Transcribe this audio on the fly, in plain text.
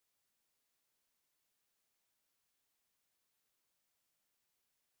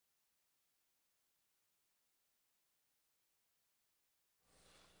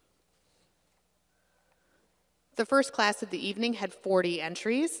The first class of the evening had 40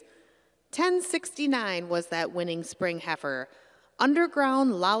 entries. 1069 was that winning spring heifer,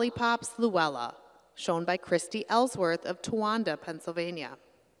 Underground Lollipops Luella, shown by Christy Ellsworth of Towanda, Pennsylvania.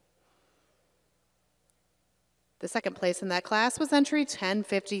 The second place in that class was entry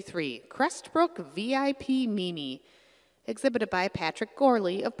 1053, Crestbrook VIP Mimi, exhibited by Patrick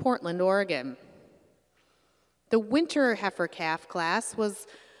Gorley of Portland, Oregon. The winter heifer calf class was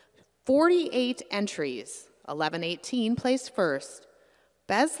 48 entries. 1118 placed first.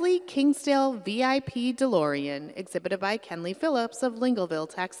 Besley Kingsdale VIP DeLorean, exhibited by Kenley Phillips of Lingleville,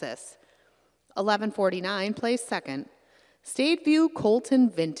 Texas. 1149 placed second. Stadeview Colton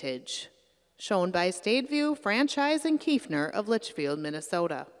Vintage, shown by Stadeview Franchise and Kiefner of Litchfield,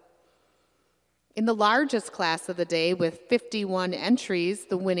 Minnesota. In the largest class of the day with 51 entries,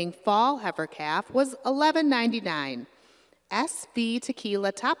 the winning fall heifer calf was 1199. SV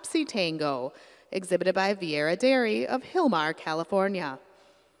Tequila Topsy Tango, exhibited by Vieira Dairy of Hillmar, California.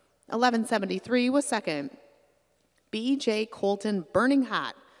 1173 was second. BJ Colton Burning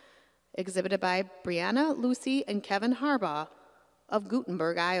Hot, exhibited by Brianna, Lucy, and Kevin Harbaugh of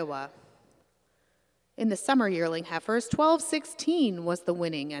Gutenberg, Iowa. In the summer yearling heifers, 1216 was the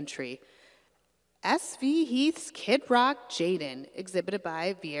winning entry. SV Heath's Kid Rock Jaden, exhibited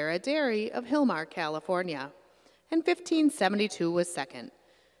by Vieira Dairy of Hillmar, California. And 1572 was second.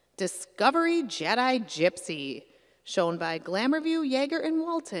 Discovery Jedi Gypsy, shown by Glamourview Yeager and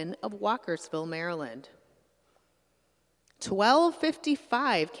Walton of Walkersville, Maryland.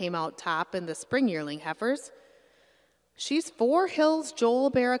 1255 came out top in the spring yearling heifers. She's Four Hills Joel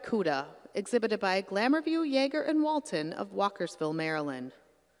Barracuda, exhibited by Glamourview Yeager and Walton of Walkersville, Maryland.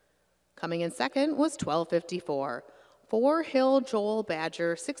 Coming in second was 1254, Four Hill Joel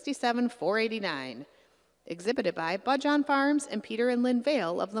Badger 67489, exhibited by Budjon Farms and Peter and Lynn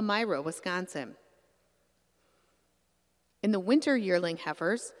Vale of Lemira, Wisconsin. In the winter yearling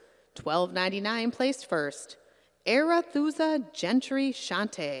heifers, 1299 placed first. Arethusa Gentry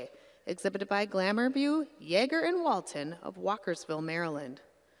Shante, exhibited by Glamourview Yeager and Walton of Walkersville, Maryland.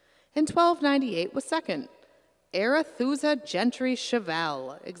 And 1298 was second. Arethusa Gentry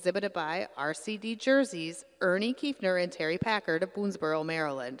Chevelle, exhibited by RCD Jerseys, Ernie Kiefner and Terry Packard of Boonesboro,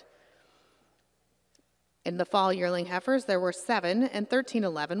 Maryland. In the fall yearling heifers, there were 7, and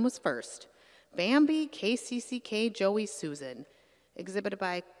 1311 was first. Bambi KCCK Joey Susan, exhibited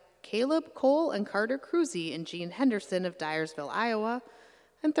by Caleb Cole and Carter Cruzy and Gene Henderson of Dyersville, Iowa.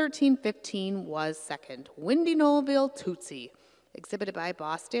 And 1315 was second. Windy Knollville Tootsie, exhibited by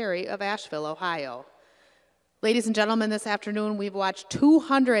Boss Dairy of Asheville, Ohio. Ladies and gentlemen, this afternoon we've watched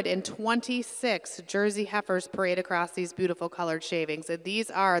 226 Jersey heifers parade across these beautiful colored shavings, and these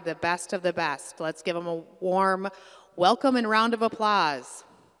are the best of the best. Let's give them a warm welcome and round of applause.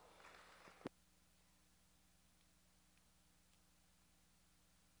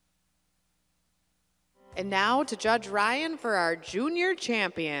 And now to Judge Ryan for our junior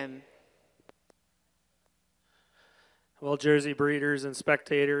champion. Well, Jersey breeders and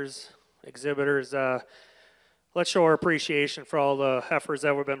spectators, exhibitors, let's show our appreciation for all the heifers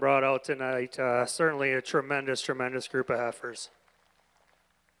that have been brought out tonight. Certainly a tremendous, tremendous group of heifers.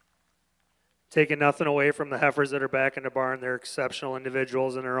 Taking nothing away from the heifers that are back in the barn. They're exceptional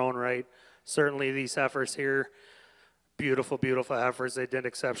individuals in their own right. Certainly these heifers here, beautiful, beautiful heifers. They did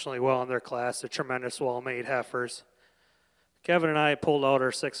exceptionally well in their class. They're tremendous, well-made heifers. Kevin and I pulled out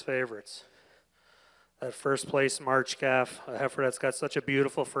our 6 favorites. That first place March calf, a heifer that's got such a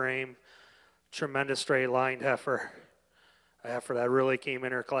beautiful frame, tremendous straight-lined heifer. A heifer that really came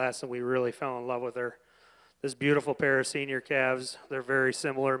in her class and we really fell in love with her. This beautiful pair of senior calves, they're very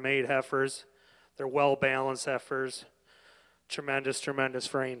similar made heifers. They're well-balanced heifers. Tremendous, tremendous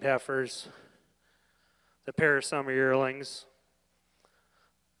framed heifers. The pair of summer yearlings,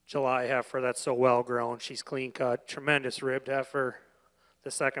 July heifer that's so well-grown. She's clean-cut, tremendous ribbed heifer. The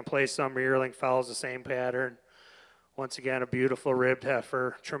second place summer yearling follows the same pattern. Once again, a beautiful ribbed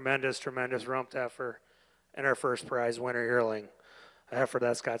heifer, tremendous, tremendous rumped heifer, and our first prize winner yearling. A heifer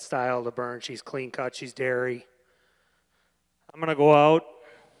that's got style to burn. She's clean cut, she's dairy. I'm going to go out.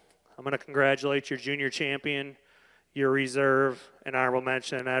 I'm going to congratulate your junior champion, your reserve, and honorable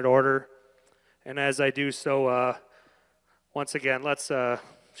mention in that order. And as I do so, once again, let's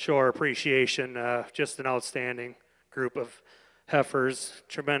show our appreciation. Just an outstanding group of heifers,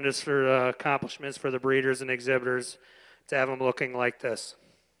 tremendous for accomplishments for the breeders and exhibitors to have them looking like this.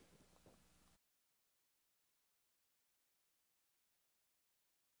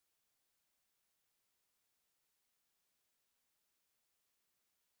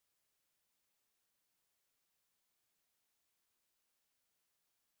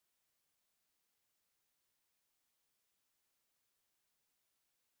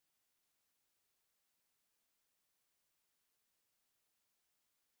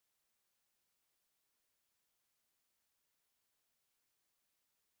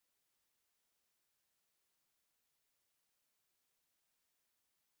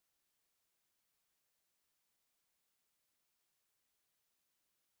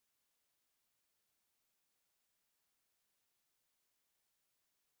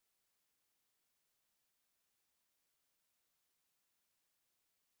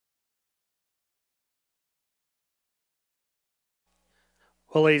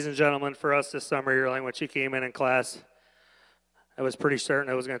 Well, ladies and gentlemen, for us this summer yearling, when she came in class, I was pretty certain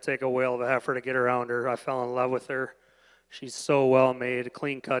it was going to take a whale of a heifer to get around her. I fell in love with her. She's so well made,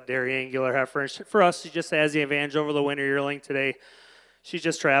 clean cut, dairy angular heifer. And for us, she just has the advantage over the winter yearling today. She's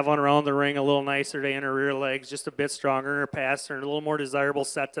just traveling around the ring a little nicer today in her rear legs, just a bit stronger in her passer, and a little more desirable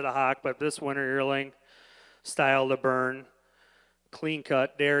set to the hock. But this winter yearling, style to burn, clean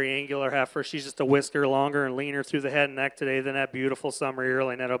cut, dairy angular heifer. She's just a whisker longer and leaner through the head and neck today than that beautiful summer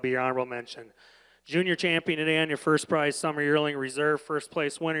yearling. That'll be your honorable mention. Junior champion today on your first prize summer yearling, reserve first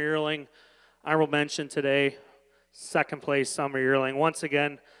place winter yearling, honorable mention today, second place summer yearling. Once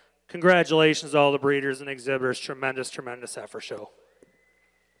again, congratulations to all the breeders and exhibitors. Tremendous heifer show.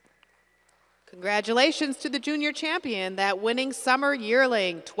 Congratulations to the junior champion, that winning summer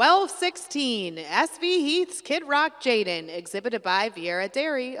yearling, 1216 SV Heath's Kid Rock Jaden, exhibited by Vieira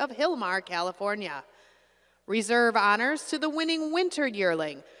Dairy of Hillmar, California. Reserve honors to the winning winter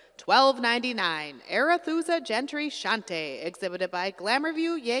yearling, 1299 Arethusa Gentry Shante, exhibited by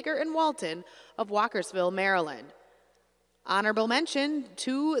Glamourview, Yeager, and Walton of Walkersville, Maryland. Honorable mention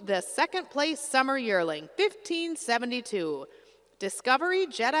to the second place summer yearling, 1572 Discovery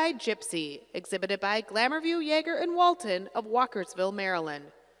Jedi Gypsy, exhibited by Glamourview, Yeager, and Walton of Walkersville, Maryland.